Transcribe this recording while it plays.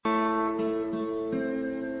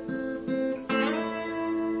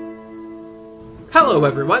Hello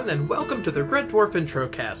everyone, and welcome to the Red Dwarf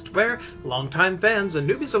Introcast, where longtime fans and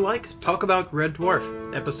newbies alike talk about Red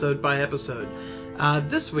Dwarf, episode by episode.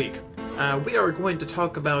 This week, we are going to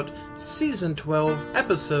talk about Season 12,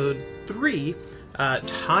 Episode 3,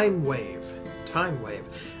 Timewave.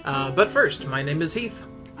 But first, my name is Heath.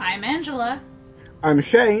 I'm Angela. I'm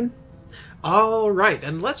Shane. Alright,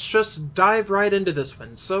 and let's just dive right into this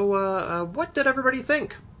one. So, what did everybody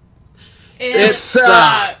think? It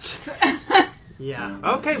sucked. Yeah.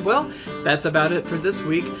 Okay, well, that's about it for this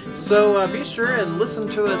week. So be sure and listen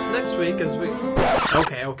to us next week as we...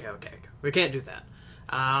 Okay. We can't do that.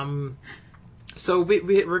 So we're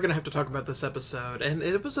going to have to talk about this episode, and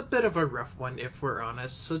it was a bit of a rough one, if we're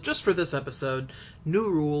honest. So just for this episode, new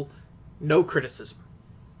rule, no criticism.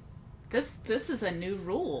 This is a new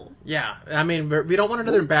rule. Yeah, I mean, we don't want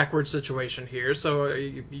another backward situation here, so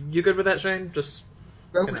you good with that, Shane? Just...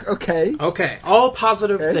 Okay. Okay, all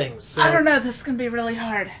positive things. So... I don't know, this is going to be really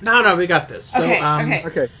hard. No, we got this. So,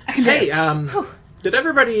 Okay. I can hey, did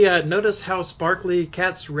everybody notice how sparkly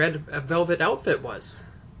Kat's red velvet outfit was?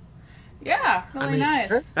 Yeah, really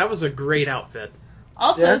nice. That was a great outfit.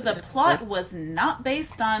 Also, the plot was not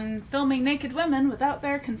based on filming naked women without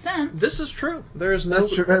their consent. This is true. There is no...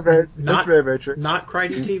 That's true. That's very true. Not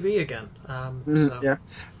Cridey TV again. So. Yeah.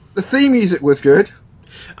 The theme music was good.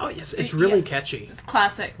 Oh yes, it's really catchy. It's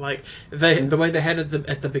classic. Like the way they had it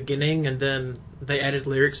at the beginning, and then they added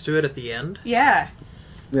lyrics to it at the end. Yeah.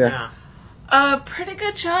 Yeah. Pretty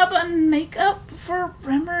good job on makeup for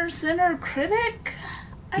Rimmer Center Critic.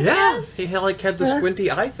 I guess. He had the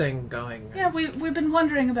squinty eye thing going. Yeah, we've been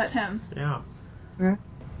wondering about him. Yeah. Yeah.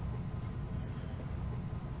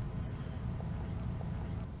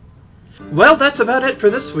 Well, that's about it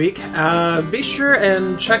for this week. Be sure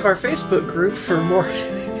and check our Facebook group for more...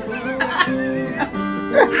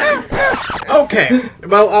 Okay,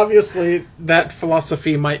 well, obviously, that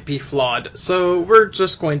philosophy might be flawed, so we're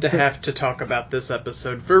just going to have to talk about this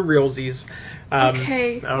episode for realsies.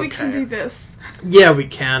 Okay, we can do this. Yeah, we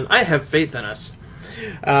can. I have faith in us.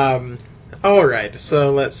 Alright,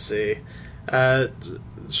 so let's see.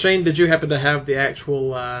 Shane, did you happen to have the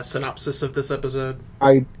actual synopsis of this episode?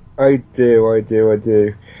 I do.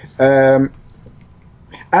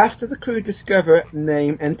 After the crew discover,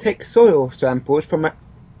 name, and take soil samples from a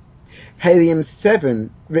Helium-7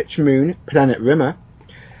 rich moon, planet Rimmer,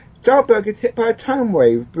 Starberg is hit by a time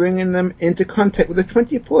wave, bringing them into contact with a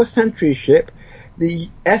 24th century ship, the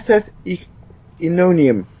SS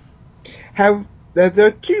Enonium. There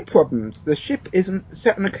are two problems. The ship isn't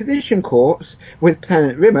set on a collision course with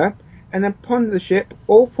planet Rimmer, and upon the ship,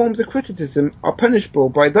 all forms of criticism are punishable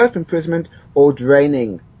by life imprisonment or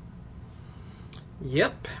draining.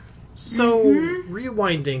 Yep. So,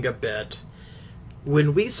 rewinding a bit,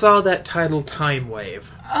 when we saw that title Timewave,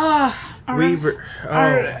 our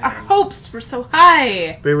hopes were so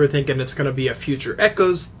high. We were thinking it's going to be a Future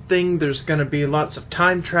Echoes thing, there's going to be lots of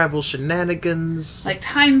time travel shenanigans. Like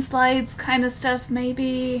time slides kind of stuff,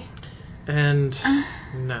 maybe. And,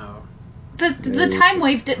 no. The time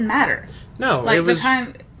wave didn't matter. No, it was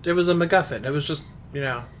a MacGuffin. It was just,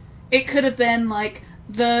 It could have been like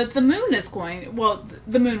the moon is going. Well,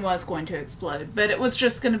 the moon was going to explode, but it was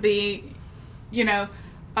just going to be,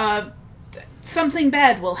 something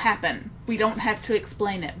bad will happen. We don't have to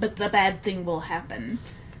explain it, but the bad thing will happen.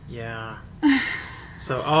 Yeah.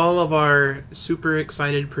 So all of our super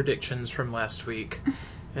excited predictions from last week,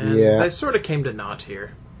 and they sort of came to naught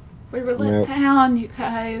here. We were let down, you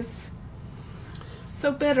guys.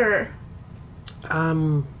 So bitter.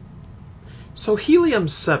 So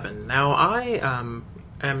Helium-7. Now, I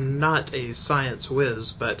am not a science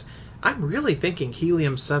whiz, but I'm really thinking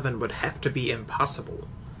Helium-7 would have to be impossible.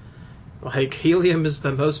 Like, helium is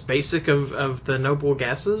the most basic of the noble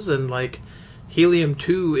gases, and, like,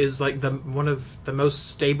 Helium-2 is, like, one of the most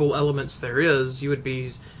stable elements there is. You would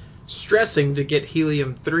be stressing to get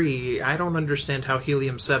Helium-3. I don't understand how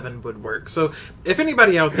Helium-7 would work. So if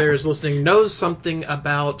anybody out there is listening knows something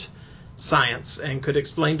about science and could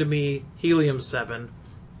explain to me Helium-7,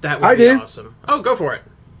 that would be awesome. Oh, go for it.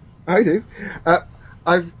 I do.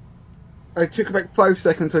 I took about 5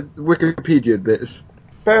 seconds to Wikipedia this.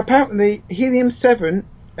 But apparently Helium-7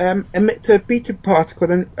 emits a beta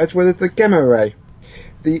particle as well as the gamma ray.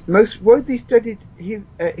 The most widely studied helium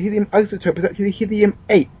isotope is actually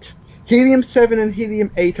Helium-8. Helium-7 and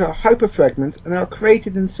Helium-8 are hyperfragments and are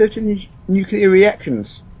created in certain nuclear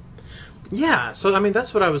reactions. Yeah, so, I mean,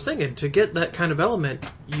 that's what I was thinking. To get that kind of element,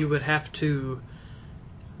 you would have to...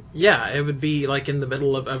 Yeah, it would be, like, in the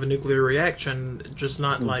middle of a nuclear reaction, just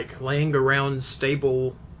not, like, laying around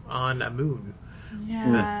stable on a moon.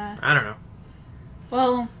 Yeah. I don't know.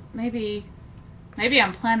 Well, maybe maybe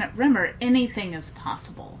on planet Rimmer, anything is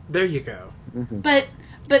possible. There you go. Mm-hmm. But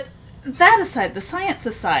that aside, the science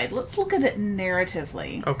aside, let's look at it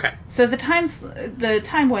narratively. Okay. So the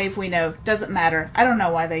Timewave we know doesn't matter. I don't know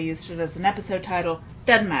why they used it as an episode title.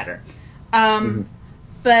 Doesn't matter.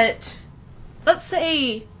 But let's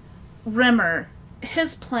say Rimmer,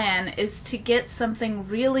 his plan is to get something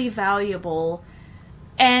really valuable,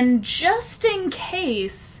 and just in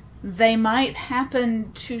case they might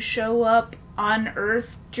happen to show up on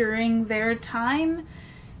Earth during their time,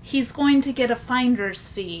 he's going to get a finder's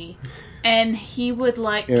fee, and he would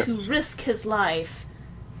like to risk his life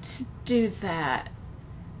to do that.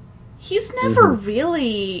 He's never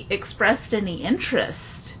really expressed any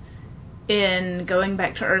interest in going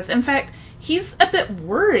back to Earth. In fact, he's a bit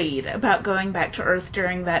worried about going back to Earth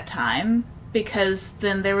during that time, because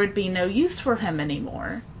then there would be no use for him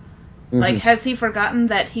anymore. Like, has he forgotten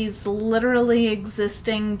that he's literally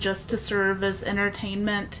existing just to serve as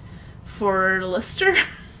entertainment for Lister?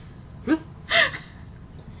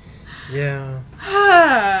 Yeah.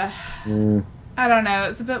 I don't know.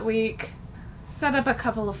 It's a bit weak. Set up a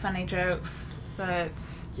couple of funny jokes, but...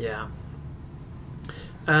 Yeah.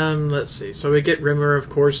 Let's see. So we get Rimmer, of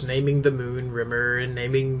course, naming the moon Rimmer, and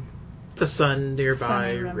naming the sun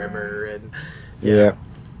nearby Rimmer, and... Yeah.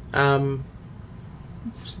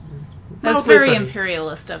 That's very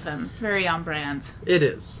imperialist of him. Very on brand. It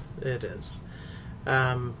is. It is.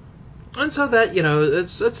 And so that,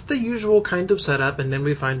 it's the usual kind of setup, and then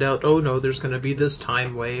we find out, oh no, there's going to be this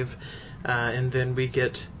time wave, and then we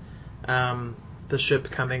get the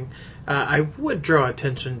ship coming. I would draw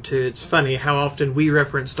attention to, it's funny how often we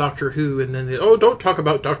reference Doctor Who, and then don't talk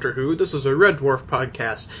about Doctor Who, this is a Red Dwarf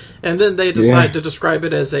podcast. And then they decide to describe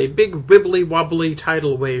it as a big wibbly-wobbly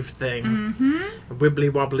tidal wave thing. A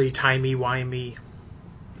wibbly-wobbly, timey-wimey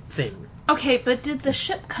thing. Okay, but did the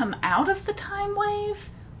ship come out of the time wave?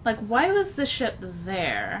 Like, why was the ship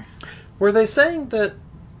there? Were they saying that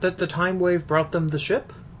the time wave brought them the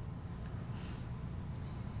ship?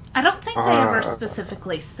 I don't think they ever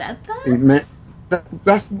specifically said that. It meant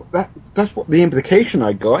that's what the implication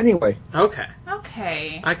I got anyway. Okay.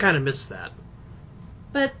 I kind of missed that.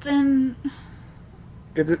 But then...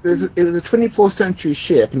 It was a 24th century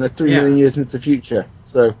ship, and they're 3 million years into the future,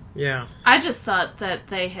 so... Yeah. I just thought that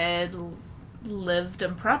they had lived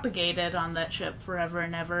and propagated on that ship forever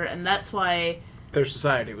and ever, and that's why... Their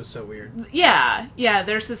society was so weird. Yeah,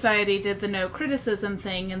 their society did the no criticism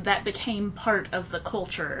thing, and that became part of the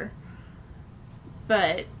culture.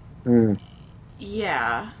 But,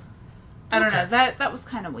 yeah. I don't know, that was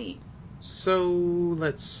kind of weak. So,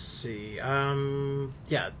 let's see.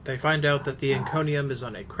 They find out that the Inconium is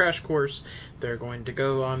on a crash course. They're going to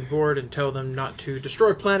go on board and tell them not to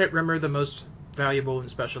destroy planet Rimmer, the most valuable and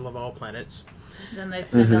special of all planets. Then they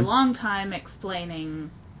spend a long time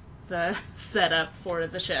explaining the setup for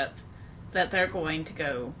the ship that they're going to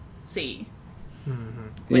go see.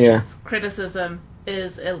 Which is, criticism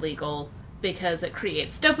is illegal because it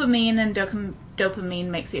creates dopamine, and dopamine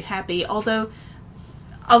makes you happy, although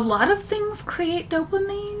a lot of things create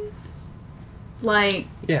dopamine. Like,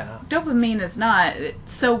 dopamine is not.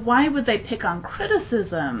 So why would they pick on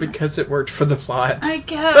criticism? Because it worked for the plot. I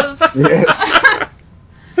guess. Yes.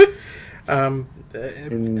 I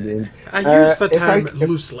use the term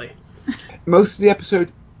loosely. Most of the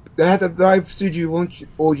episode, they had a live studio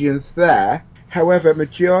audience there. However,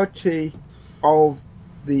 majority of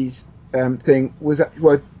these thing was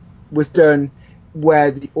done where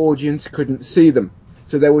the audience couldn't see them.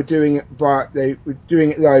 So they were doing it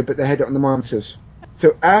live, but they had it on the monitors.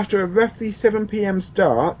 So after a roughly 7 p.m.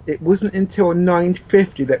 start, it wasn't until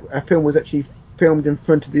 9:50 that a film was actually filmed in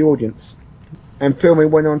front of the audience. And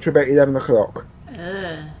filming went on to about 11 o'clock.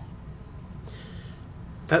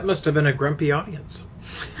 That must have been a grumpy audience.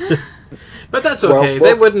 But that's okay.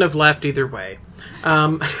 They wouldn't have laughed either way.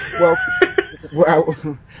 Well,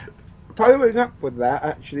 following up with that,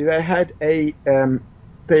 actually, they had the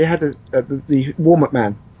warm-up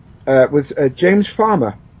man was James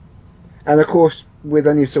Farmer, and of course, with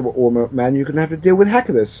any sort of warm-up man, you can have to deal with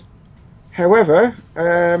hecklers. However,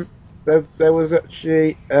 there was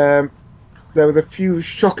actually there was a few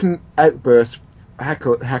shocking outbursts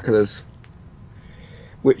hecklers,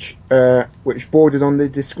 which bordered on the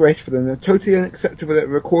disgrace for them. They're totally unacceptable at a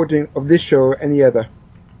recording of this show or any other.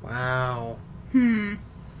 Wow.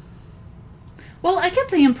 Well, I get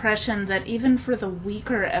the impression that even for the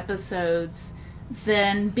weaker episodes,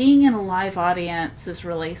 then being in a live audience is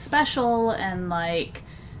really special, and like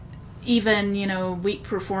even, weak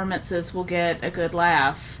performances will get a good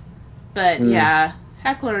laugh. But yeah,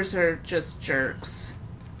 hecklers are just jerks.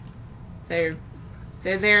 They're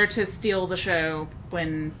They're there to steal the show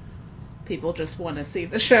when people just want to see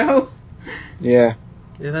the show. Yeah.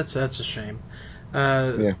 Yeah, that's a shame.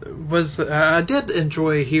 Yeah. I did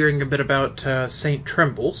enjoy hearing a bit about Saint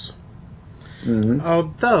Trembles. Mm-hmm.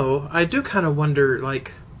 Although I do kind of wonder,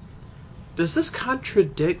 like, does this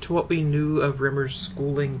contradict what we knew of Rimmer's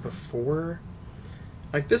schooling before?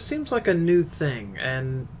 Like, this seems like a new thing,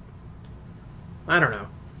 and I don't know.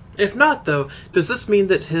 If not, though, does this mean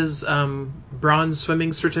that his bronze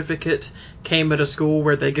swimming certificate came at a school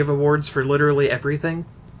where they give awards for literally everything?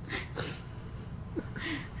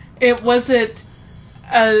 Was it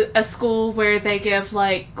a school where they give,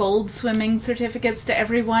 like, gold swimming certificates to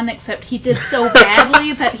everyone, except he did so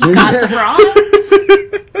badly that he got the bronze?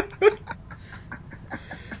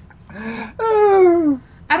 Oh.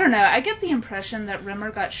 I don't know. I get the impression that Rimmer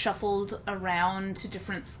got shuffled around to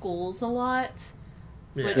different schools a lot,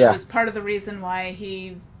 which was part of the reason why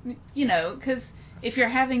he, because if you're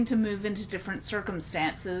having to move into different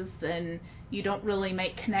circumstances, then you don't really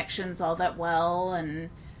make connections all that well, and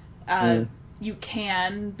you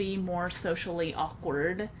can be more socially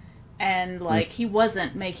awkward. And, like, he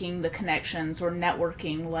wasn't making the connections or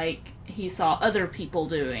networking like he saw other people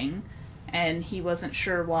doing, and he wasn't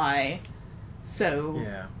sure why. So,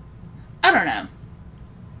 Yeah. I don't know.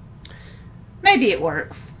 Maybe it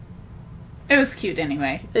works. It was cute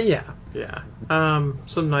anyway. Yeah.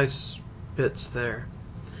 Some nice bits there.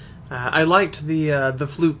 I liked the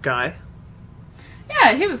flute guy.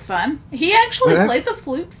 Yeah, he was fun. He actually played the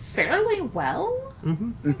flute fairly well.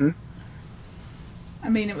 Mm-hmm. I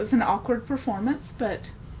mean, it was an awkward performance,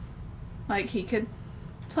 but, like, he could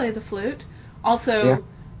play the flute. Also,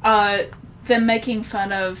 them making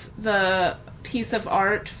fun of the piece of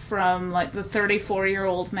art from, like, the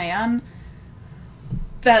 34-year-old man.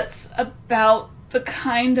 That's about the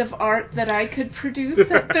kind of art that I could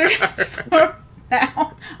produce at 34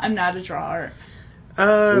 now. I'm not a drawer.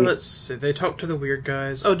 Let's see. They talked to the weird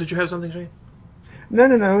guys. Oh, did you have something, Shane? No.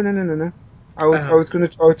 I was going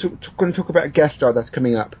to talk about a guest star that's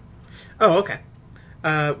coming up. Oh, okay.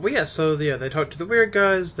 They talk to the weird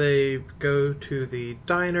guys. They go to the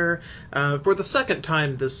diner. For the second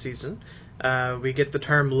time this season, we get the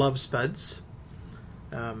term love spuds.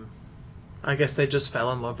 I guess they just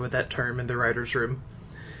fell in love with that term in the writer's room.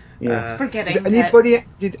 Yeah. Forgetting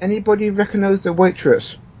Did anybody recognize the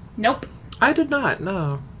waitress? Nope. I did not,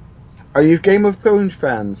 no. Are you Game of Thrones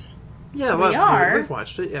fans? Yeah, We are. We've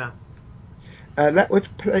watched it, yeah. That was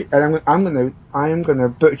play, and I'm gonna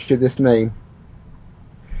butcher this name.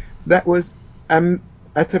 That was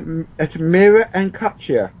Mira and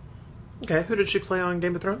Katya. Okay, who did she play on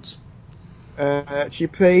Game of Thrones? She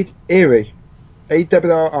played Eerie,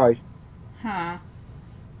 Arri. Huh.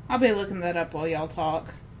 I'll be looking that up while y'all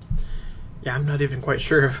talk. Yeah, I'm not even quite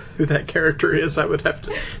sure of who that character is. I would have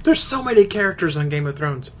to... There's so many characters on Game of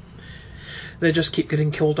Thrones. They just keep getting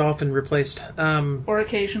killed off and replaced. Or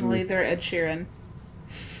occasionally they're Ed Sheeran.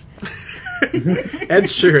 Ed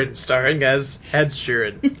Sheeran, starring as Ed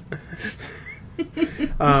Sheeran.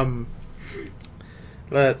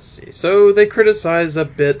 Let's see. So they criticize a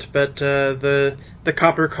bit, but the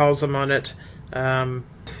copper calls them on it. And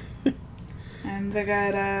they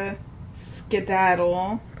gotta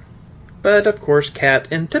skedaddle. But of course,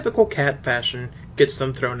 Cat, in typical Cat fashion, gets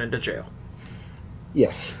them thrown into jail.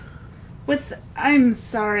 Yes. With, I'm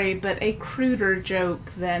sorry, but a cruder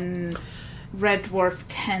joke than Red Dwarf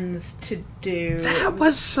tends to do. That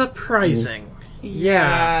was surprising.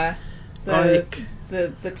 Yeah. The Like,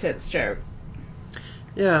 the tits joke.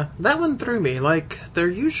 yeah, that one threw me. Like, they're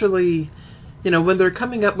usually, when they're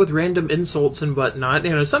coming up with random insults and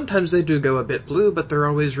whatnot, sometimes they do go a bit blue, but they're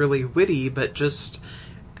always really witty, but just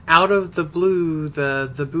out of the blue,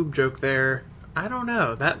 the boob joke there, I don't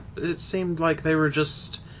know. It seemed like they were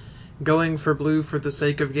just going for blue for the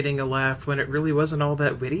sake of getting a laugh when it really wasn't all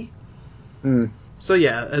that witty. So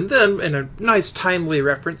yeah, and then in a nice timely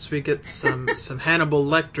reference, we get some Hannibal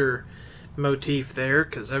Lecter motif there,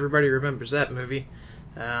 because everybody remembers that movie.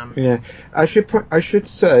 Yeah, I should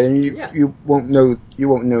say, and you won't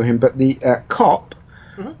know him, but the cop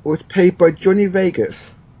was played by Johnny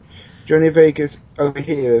Vegas. Johnny Vegas over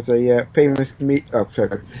here is a famous comedian. Oh,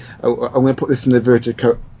 sorry. I'm going to put this in inverted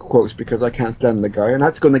quotes because I can't stand the guy, and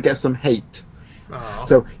that's going to get some hate. Aww.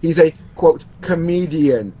 So he's a quote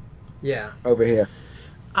comedian. Yeah. Over here.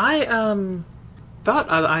 I thought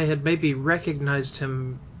I had maybe recognized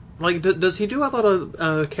him. Like, does he do a lot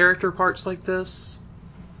of character parts like this?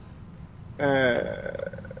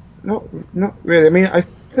 Not really. I mean, I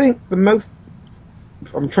think the most.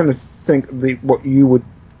 I'm trying to think what you would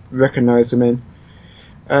recognize him in.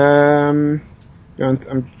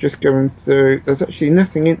 I'm just going through. There's actually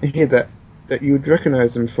nothing in here that you would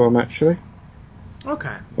recognise them from, actually. Okay.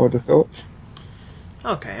 I would have thought.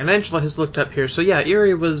 Okay, and Angela has looked up here. So yeah,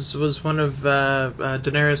 Eerie was one of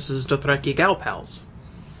Daenerys' Dothraki gal pals.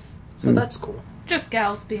 So that's cool. Just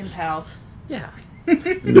gals being pals. Yeah.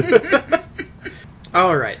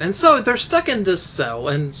 All right, and so they're stuck in this cell,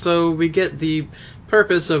 and so we get the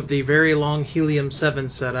purpose of the very long helium-7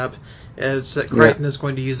 setup is that Crichton is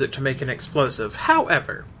going to use it to make an explosive.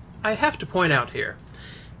 However, I have to point out here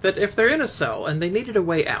that if they're in a cell and they needed a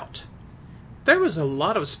way out, there was a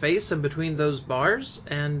lot of space in between those bars,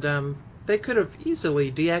 and they could have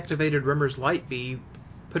easily deactivated Rimmer's light bee,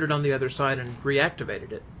 put it on the other side, and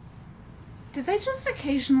reactivated it. Did they just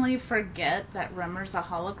occasionally forget that Rimmer's a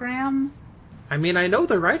hologram? I mean, I know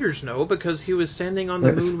the writers know because he was standing on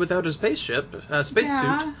the moon without a spacesuit,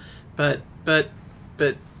 but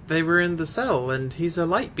they were in the cell, and he's a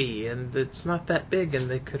light bee, and it's not that big, and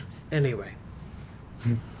they could anyway.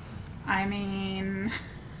 I mean,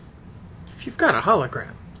 if you've got a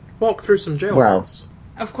hologram, walk through some jail walls.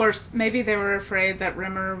 Of course, maybe they were afraid that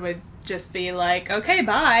Rimmer would just be like, "Okay,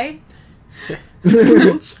 bye."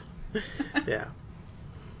 Yeah.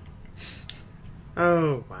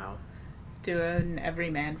 Oh wow. Do an every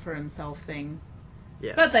man for himself thing.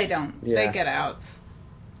 Yes. But they don't. Yeah. They get out.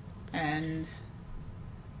 And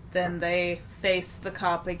then they face the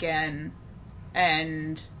cop again,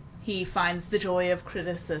 and he finds the joy of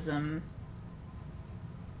criticism.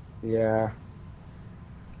 Yeah.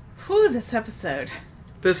 Whew, this episode.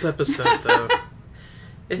 This episode, though,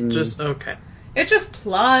 it just, okay. It just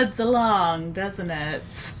plods along, doesn't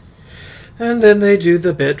it? And then they do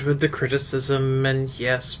the bit with the criticism, and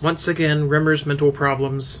yes, once again, Rimmer's mental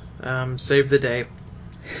problems save the day.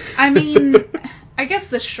 I mean, I guess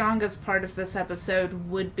the strongest part of this episode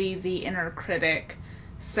would be the inner critic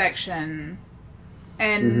section.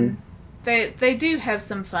 And they do have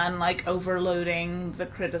some fun, like overloading the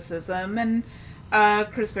criticism. And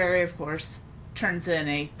Chris Berry, of course, turns in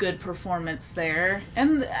a good performance there.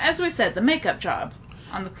 And as we said, the makeup job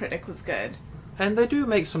on the critic was good. And they do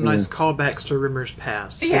make some nice callbacks to Rimmer's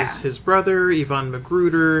past. Yeah. His brother, Yvonne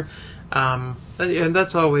Magruder, and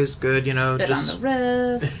that's always good, you know. Spit just on the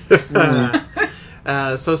wrist.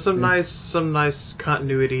 So some nice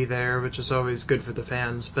continuity there, which is always good for the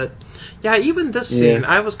fans. But yeah, even this scene,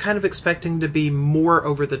 I was kind of expecting to be more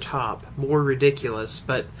over the top, more ridiculous,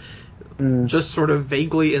 but just sort of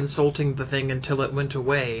vaguely insulting the thing until it went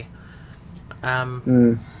away.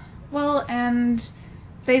 Well, and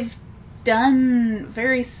they've done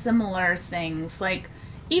very similar things. Like,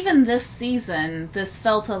 even this season, this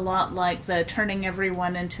felt a lot like the turning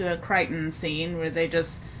everyone into a Crichton scene, where they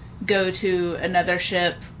just go to another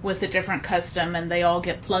ship with a different custom and they all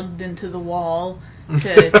get plugged into the wall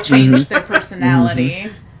to change their personality.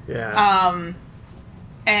 Yeah.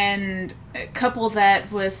 And couple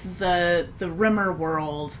that with the Rimmer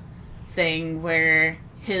world thing, where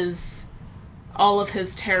all of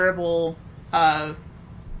his terrible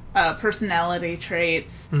personality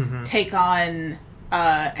traits take on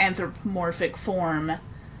anthropomorphic form,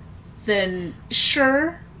 then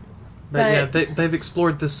sure. But yeah, they've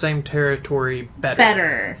explored the same territory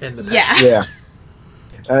better in the past. Yeah.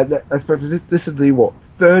 I suppose this is the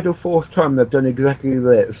third or fourth time they've done exactly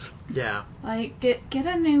this. Yeah. Like, get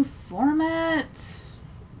a new format,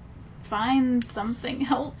 find something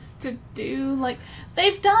else to do. Like,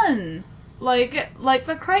 they've done. Like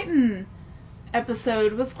the Crichton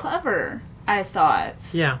episode was clever, I thought.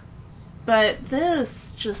 Yeah. But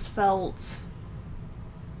this just felt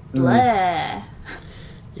bleh.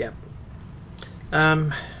 Yep.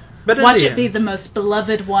 But watch it be the most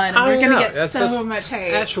beloved one, and we're going to get so much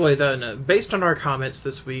hate. Actually, though, no, based on our comments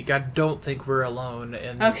this week, I don't think we're alone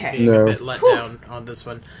in being a bit let down on this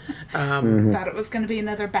one. Thought it was going to be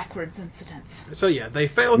another backwards incident. So yeah, they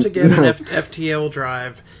fail to get an FTL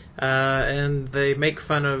drive, and they make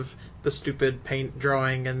fun of the stupid paint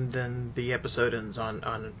drawing, and then the episode ends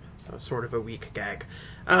on sort of a weak gag.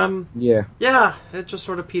 Yeah, it just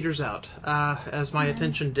sort of peters out, as my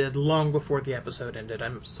attention did long before the episode ended,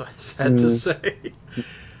 I'm so sad to say.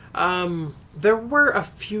 There were a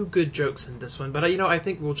few good jokes in this one, but I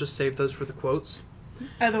think we'll just save those for the quotes.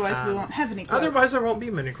 Otherwise, we won't have any quotes. Otherwise, there won't be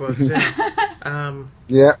many quotes, yeah. First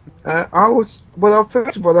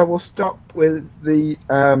of all, I will stop with the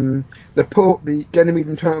Ganymede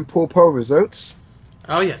and Titan Paul poll results.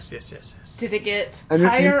 Oh, yes. Did it get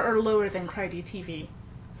higher or lower than Crydy TV?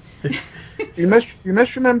 You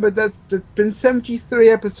must remember that there's been 73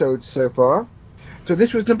 episodes so far, so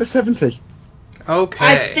this was number 70. Okay.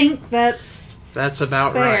 I think that's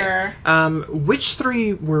about fair. right. Which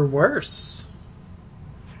three were worse?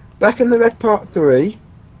 Back in the Red Part 3,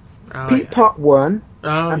 Oh, Pete yeah. Part 1,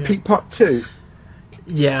 Oh, and yeah. Pete Part 2.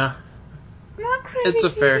 Yeah, Not crazy it's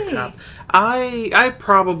a fair TV. cop. I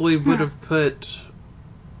probably would have put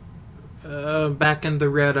Back in the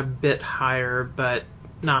Red a bit higher, but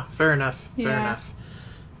nah, fair enough. Fair Yeah. enough.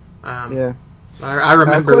 Yeah. I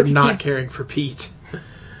remember Quality not TV caring for Pete.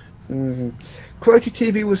 Quality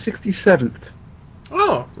TV was 67th.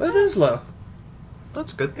 Oh, that is low.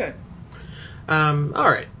 That's good. Good.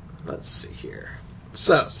 Alright, let's see here.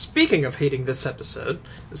 So, speaking of hating this episode,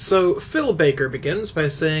 so Phil Baker begins by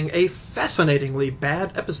saying, a fascinatingly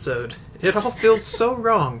bad episode. It all feels so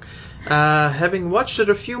wrong. Having watched it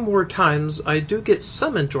a few more times, I do get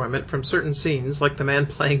some enjoyment from certain scenes, like the man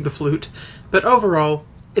playing the flute, but overall,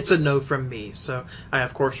 it's a no from me. So, I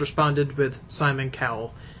of course responded with Simon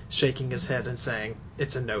Cowell shaking his head and saying,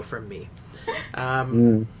 it's a no from me.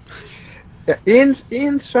 Yeah,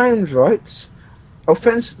 Ian Sounds writes,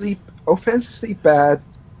 offensively bad,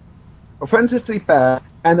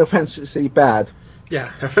 and offensively bad.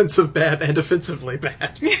 Yeah, offensive bad and offensively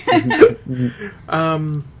bad.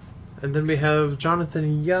 And then we have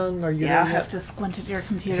Jonathan Young. Are you there I'll yet? have to squint at your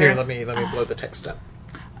computer. Here, let me blow the text up.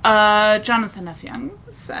 Jonathan F. Young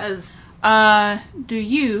says, do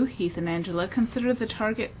you, Heath and Angela, consider the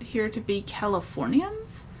target here to be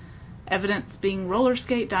Californians? Evidence being roller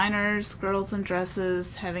skate diners, girls in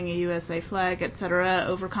dresses, having a USA flag, etc.,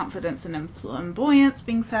 overconfidence and flamboyance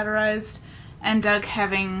being satirized, and Doug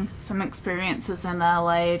having some experiences in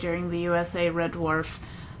LA during the USA Red Dwarf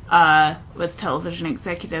with television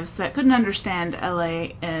executives that couldn't understand LA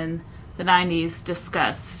in the 90s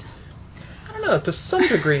discussed. I don't know, to some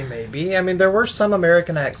degree maybe. I mean, there were some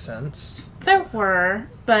American accents. There were,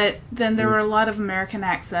 but then there were a lot of American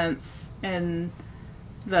accents in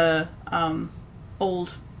the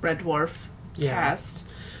old Red Dwarf cast.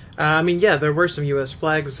 I mean, yeah, there were some U.S.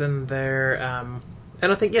 flags in there,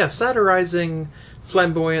 and I think, yeah, satirizing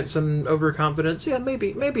flamboyance and overconfidence, yeah,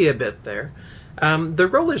 maybe a bit there. The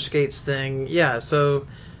roller skates thing, yeah, so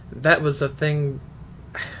that was a thing.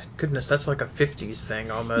 Goodness, that's like a 50s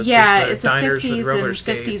thing almost. Yeah, the it's a diners 50s with roller and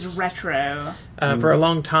skates. 50s retro. For a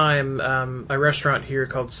long time, a restaurant here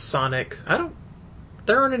called Sonic.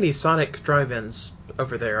 There aren't any Sonic drive-ins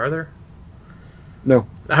over there, are there? No.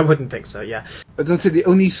 I wouldn't think so, yeah. I don't say the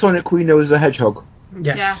only Sonic we know is a hedgehog.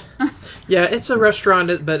 Yes. Yeah. Yeah, it's a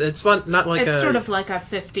restaurant, but it's not like it's sort of like a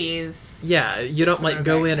 50s. Yeah, you don't like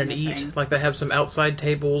go in and kind of eat. thing. Like they have some outside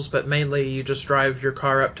tables, but mainly you just drive your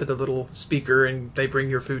car up to the little speaker and they bring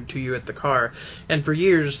your food to you at the car. And for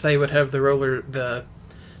years they would have the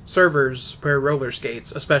servers wear roller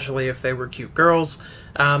skates, especially if they were cute girls.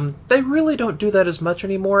 They really don't do that as much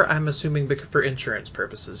anymore, I'm assuming for insurance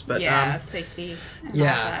purposes. But safety and all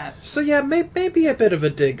yeah. that. So yeah, maybe a bit of a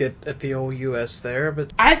dig at the old US there,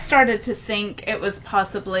 but I started to think it was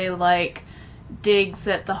possibly like digs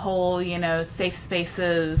at the whole, safe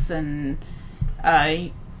spaces and,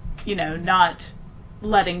 not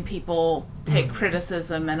letting people take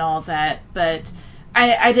criticism and all that. But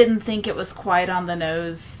I didn't think it was quite on the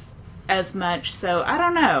nose as much. So I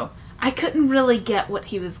don't know. I couldn't really get what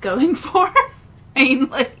he was going for,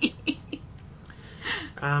 mainly.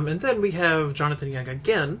 And then we have Jonathan Young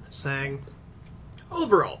again saying,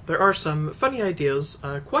 overall, there are some funny ideas,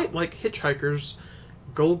 quite like Hitchhiker's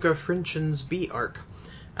Golga Frinchen's B arc.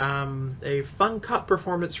 A fun cop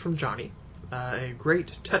performance from Johnny. A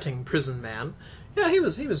great tutting prison man. Yeah, he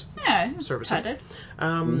was serviceable. Tutted.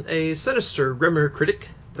 A sinister Rimmer critic,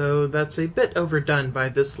 though that's a bit overdone by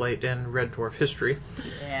this late in Red Dwarf history.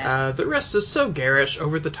 Yeah. The rest is so garish,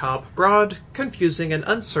 over the top, broad, confusing, and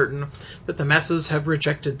uncertain that the masses have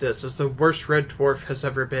rejected this as the worst Red Dwarf has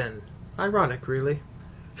ever been. Ironic, really.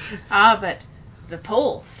 But the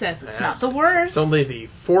poll says it's not the worst. It's only the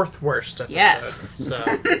fourth worst episode. Yes.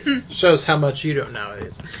 So shows how much you don't know.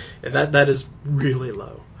 That is really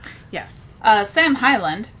low. Yes. Sam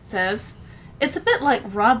Hyland says, it's a bit like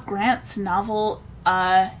Rob Grant's novel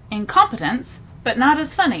Incompetence, but not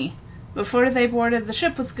as funny. Before They Boarded the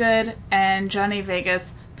Ship was good, and Johnny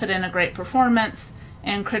Vegas put in a great performance,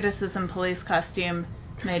 and Criticism Police costume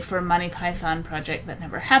made for a Monty Python project that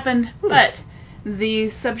never happened, but the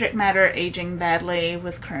subject matter aging badly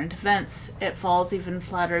with current events, it falls even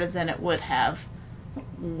flatter than it would have.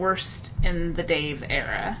 Worst in the Dave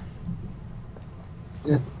era.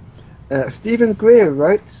 Stephen Greer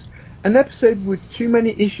writes, an episode with too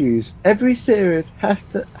many issues. Every series has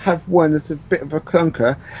to have one that's a bit of a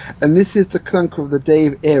clunker, and this is the clunker of the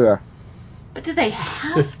Dave era. But do they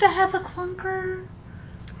have to have a clunker?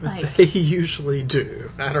 They usually do.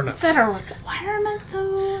 I don't know. Is that a requirement,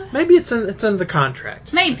 though? Maybe it's in the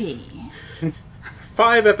contract. Maybe.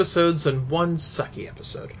 5 episodes and 1 sucky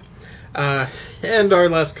episode. And our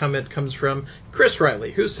last comment comes from Chris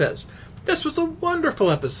Riley, who says, "This was a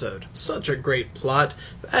wonderful episode. Such a great plot.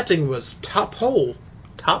 The acting was top hole."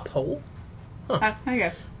 Top hole? Huh. I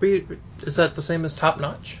guess. Is that the same as top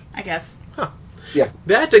notch? I guess. Huh. Yeah.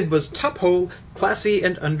 The acting was top hole, classy,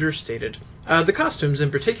 and understated. The costumes,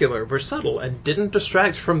 in particular, were subtle and didn't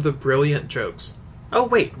distract from the brilliant jokes. Oh,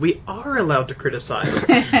 wait, we are allowed to criticize.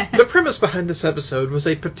 The premise behind this episode was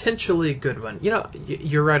a potentially good one. You know,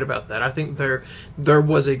 you're right about that. I think there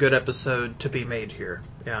was a good episode to be made here.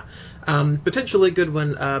 Yeah. Potentially good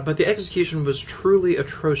one, but the execution was truly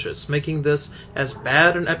atrocious, making this as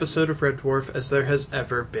bad an episode of Red Dwarf as there has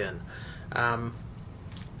ever been.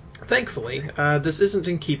 Thankfully, this isn't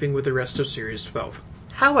in keeping with the rest of Series 12.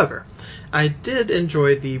 However, I did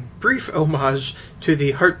enjoy the brief homage to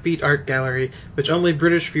the Heartbeat Art Gallery, which only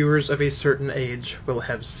British viewers of a certain age will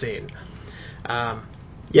have seen.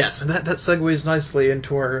 Yes, and that segues nicely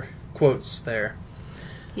into our quotes there.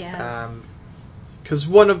 Yes. Because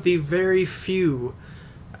one of the very few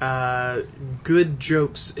good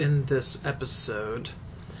jokes in this episode...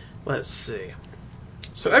 Let's see.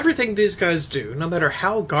 "So everything these guys do, no matter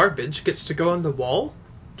how garbage, gets to go on the wall,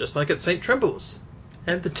 just like at St. Trimble's.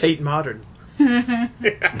 And the Tate Modern." To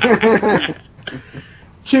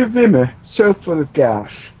Rimmer, so full of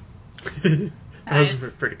gas. That was a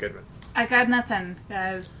Nice. pretty good one. I got nothing,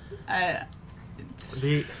 guys.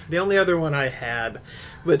 The only other one I had,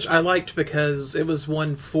 which I liked because it was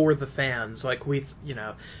one for the fans, like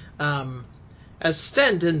as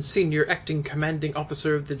stand-in senior acting commanding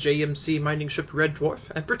officer of the JMC mining ship Red Dwarf,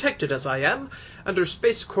 and protected as I am, under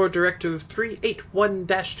Space Corps Directive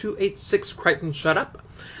 381-286 Crichton Shut Up,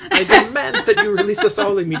 I demand that you release us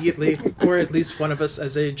all immediately, or at least one of us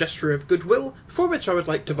as a gesture of goodwill, for which I would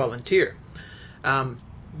like to volunteer. A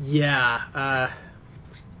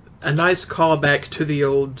nice callback to the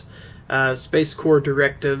old Space Corps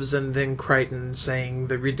directives, and then Crichton saying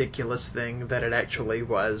the ridiculous thing that it actually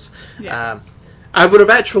was. Yes. I would have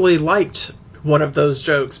actually liked one of those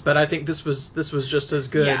jokes, but I think this was just as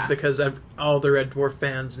good because all the Red Dwarf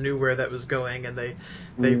fans knew where that was going, and they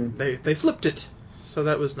flipped it, so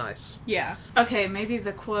that was nice. Yeah. Okay, maybe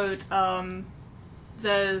the quote,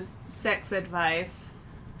 the sex advice.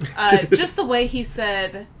 Just the way he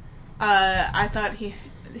said, I thought he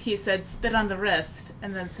said spit on the wrist,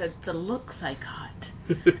 and then said the looks I got.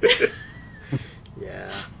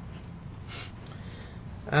 Yeah.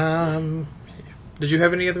 Did you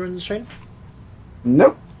have any other ones, Shane?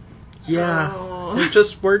 Nope. Yeah. Oh. There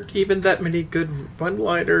just weren't even that many good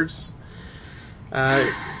one-liners.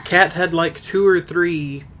 Kat had like 2 or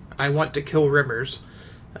 3 I want to kill Rimmers.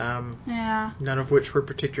 Yeah. None of which were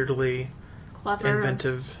particularly Clever.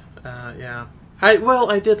 inventive. Yeah.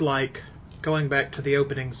 I did like, going back to the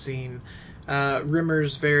opening scene,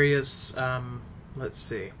 Rimmer's various, let's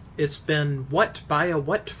see. It's been what by a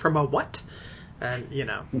what from a what? And,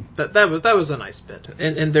 that was a nice bit.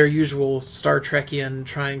 And their usual Star Trekian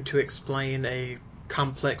trying to explain a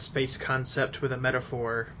complex space concept with a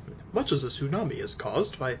metaphor, much as a tsunami is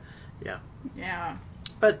caused by... Yeah. Yeah.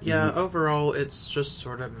 But, overall, it's just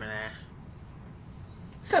sort of meh.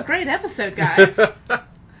 So, great episode, guys.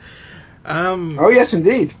 Oh, yes,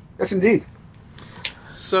 indeed. Yes, indeed.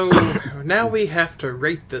 So, now we have to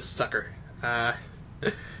rate this sucker.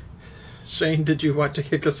 Shane, did you want to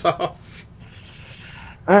kick us off?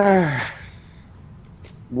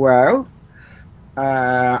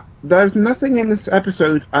 There's nothing in this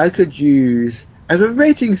episode I could use as a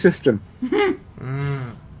rating system.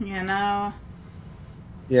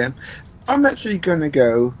 Yeah. I'm actually going to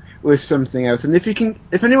go with something else, and if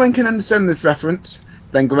anyone can understand this reference,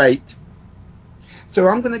 then great. So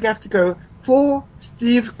I'm going to have to go 4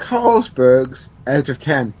 Steve Carlsbergs out of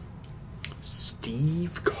 10.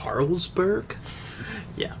 Steve Carlsberg?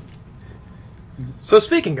 Yeah. So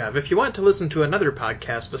speaking of, if you want to listen to another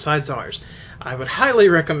podcast besides ours, I would highly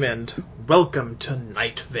recommend Welcome to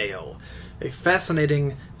Night Vale, a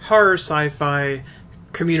fascinating horror sci-fi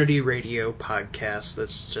community radio podcast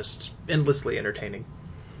that's just endlessly entertaining.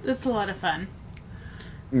 It's a lot of fun.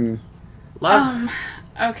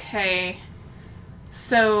 Okay.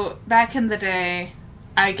 So, back in the day,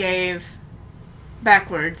 I gave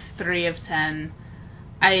backwards 3 of 10.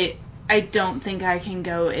 I don't think I can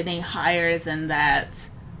go any higher than that,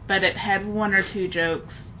 but it had 1 or 2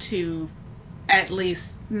 jokes to at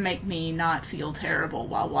least make me not feel terrible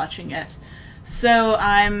while watching it. So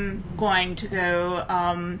I'm going to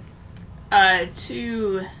go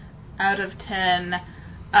 2 out of 10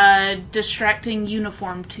 distracting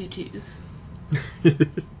uniform tutus. Yeah,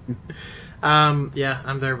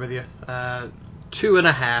 I'm there with you.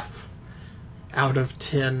 2.5 out of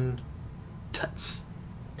 10 tuts.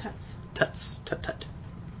 Tuts. Tut.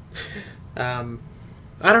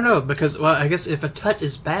 I don't know, because, well, I guess if a tut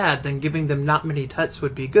is bad, then giving them not many tuts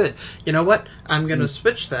would be good. You know what? I'm going to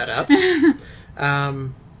switch that up.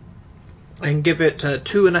 And give it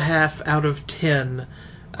 2.5 out of 10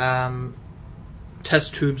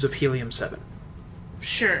 test tubes of helium-7.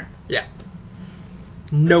 Sure. Yeah.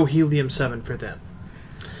 No helium-7 for them.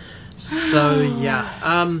 So,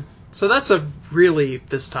 yeah. So that's really,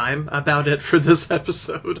 this time, about it for this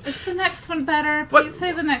episode. Is the next one better? Please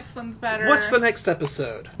say the next one's better. What's the next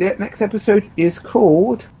episode? The next episode is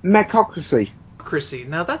called Mechocracy.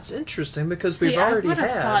 Now that's interesting, because See, we've already I would have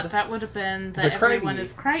had... thought that would have been the everyone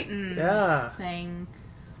is Crichton thing.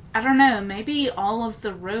 I don't know, maybe all of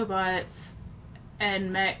the robots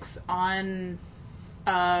and mechs on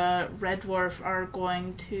Red Dwarf are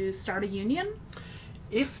going to start a union?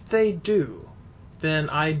 If they do, then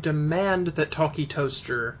I demand that Talkie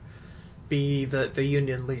Toaster be the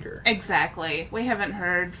union leader. Exactly. We haven't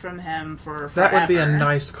heard from him for forever. That would be a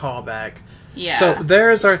nice callback. Yeah. So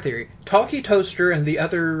there's our theory. Talkie Toaster and the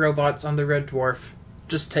other robots on the Red Dwarf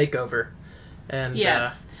just take over. And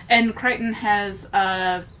yes. And Crichton has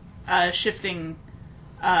shifting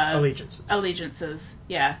allegiances.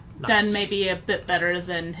 Yeah. Nice. Done maybe a bit better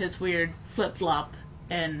than his weird flip-flop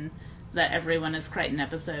in the Everyone is Crichton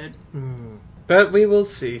episode. But we will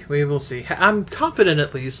see. I'm confident,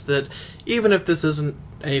 at least, that even if this isn't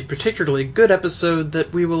a particularly good episode,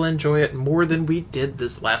 that we will enjoy it more than we did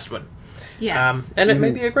this last one. Yes. And it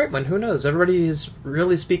may be a great one. Who knows? Everybody is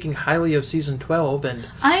really speaking highly of Season 12, and...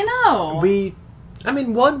 I know!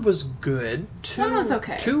 1 was good. 1 was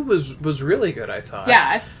okay. 2 was really good, I thought.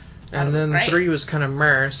 Yeah, and then great. 3 was kind of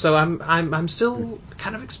meh. So I'm still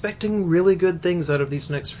kind of expecting really good things out of these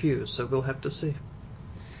next few. So we'll have to see.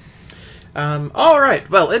 All right.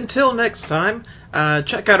 Well, until next time,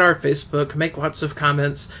 check out our Facebook. Make lots of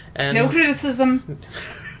comments. And no criticism.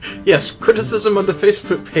 Yes, criticism on the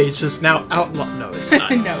Facebook page is now outlawed. No, it's not.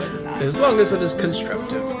 No, it's not. As long as it is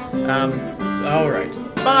constructive. All right.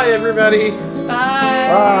 Bye, everybody. Bye.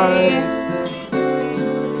 Bye.